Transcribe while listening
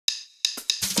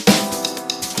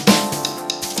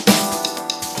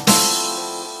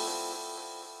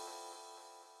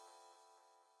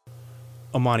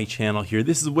Amani channel here.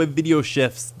 This is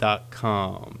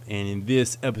webvideochefs.com, and in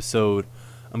this episode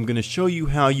I'm going to show you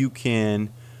how you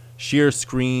can share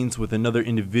screens with another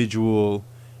individual,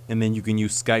 and then you can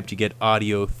use Skype to get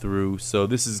audio through. So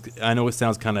this is, I know it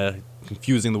sounds kind of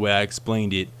confusing the way I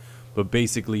explained it, but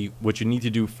basically what you need to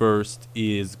do first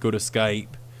is go to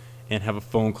Skype and have a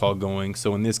phone call going.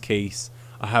 So in this case,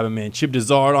 I have a man, Chip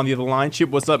Desard, on the other line.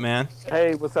 Chip, what's up, man?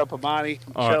 Hey, what's up, Amani?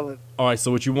 I'm chilling. All right, so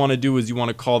what you want to do is you want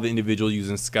to call the individual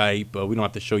using Skype. We don't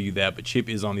have to show you that, but Chip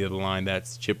is on the other line.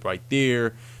 That's Chip right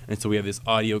there. And so we have this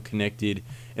audio connected.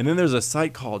 And then there's a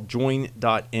site called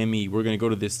join.me. We're going to go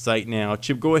to this site now.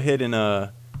 Chip, go ahead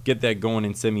and get that going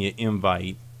and send me an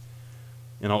invite.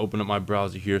 And I'll open up my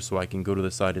browser here so I can go to the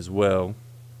site as well.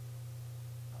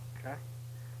 Okay.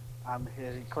 I'm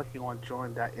here clicking on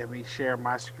join.me, share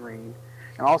my screen.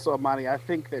 And also, Amani, I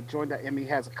think that join.me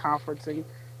has a conferencing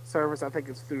service. I think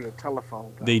it's through the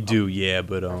telephone. They do, yeah,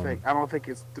 but I don't think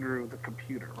it's through the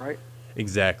computer, right?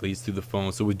 Exactly, it's through the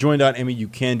phone. So with join.me, you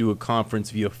can do a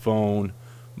conference via phone,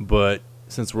 but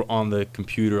since we're on the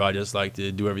computer, I just like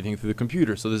to do everything through the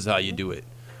computer. So this is how you do it.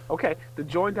 Okay, the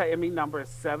join.me number is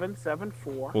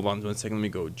 774. Hold on 1 second. Let me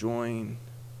go join.me.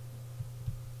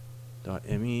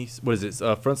 What is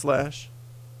it? Front slash?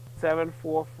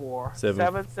 774.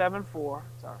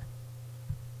 Sorry.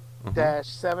 Dash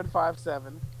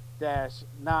 757 dash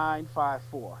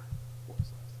 954.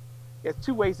 There's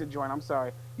two ways to join. I'm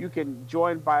sorry. You can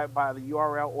join by the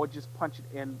URL or just punch it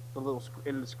in the little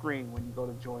in the screen when you go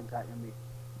to join.me.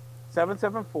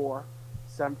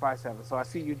 774-757. So I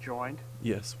see you joined.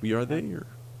 Yes, we are there.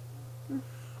 All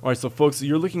right, so folks,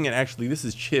 you're looking at, actually, this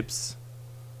is Chip's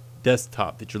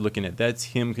desktop that you're looking at. That's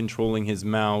him controlling his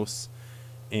mouse,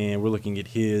 and we're looking at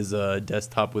his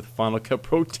desktop with Final Cut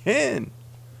Pro 10.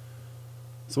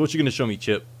 So what you gonna show me,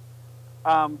 Chip?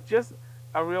 Just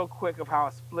a real quick of how I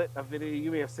split a video.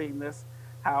 You may have seen this.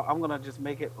 How I'm gonna just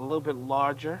make it a little bit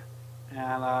larger,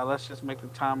 and let's just make the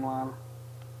timeline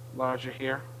larger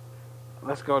here.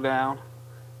 Let's go down.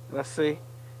 Let's see.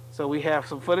 So we have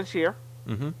some footage here.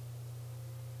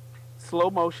 Slow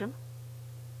motion.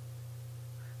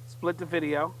 Split the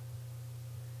video,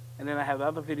 and then I have the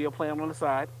other video playing on the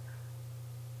side.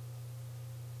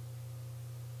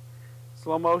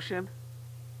 Slow motion.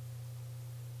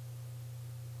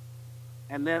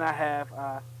 And then I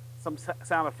have some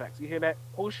sound effects. You hear that?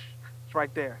 Whoosh. It's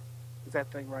right there. It's that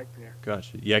thing right there.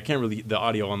 Gotcha. Yeah, I can't really, the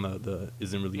audio on the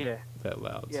isn't really that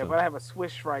loud. Yeah, so. but I have a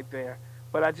swish right there.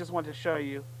 But I just want to show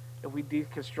you, if we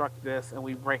deconstruct this and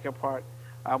we break apart,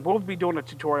 we'll be doing a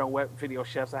tutorial on Web Video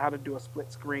Chefs on how to do a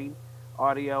split screen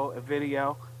audio and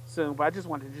video soon. But I just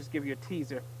wanted to just give you a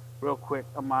teaser real quick,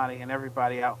 Amani and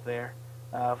everybody out there.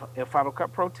 In Final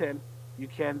Cut Pro 10, you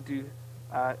can do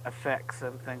effects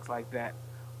and things like that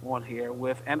on here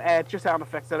and add your sound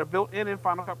effects that are built in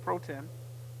Final Cut Pro 10.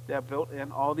 They're built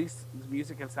in. All these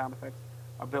music and sound effects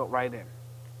are built right in.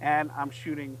 And I'm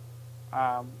shooting,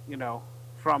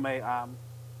 from a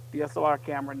DSLR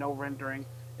camera, no rendering,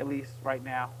 at least right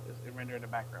now, is rendering in the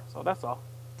background. So that's all.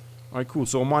 All right, cool.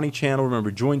 So Amani channel,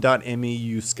 remember, join.me,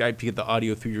 use Skype to get the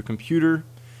audio through your computer,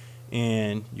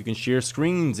 and you can share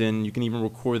screens, and you can even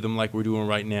record them like we're doing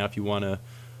right now if you want to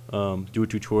do a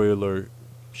tutorial or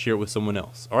share it with someone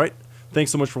else. All right,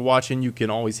 thanks so much for watching. You can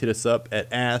always hit us up at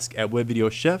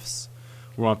ask@webvideochefs.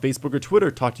 We're on Facebook or Twitter.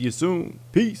 Talk to you soon.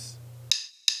 Peace.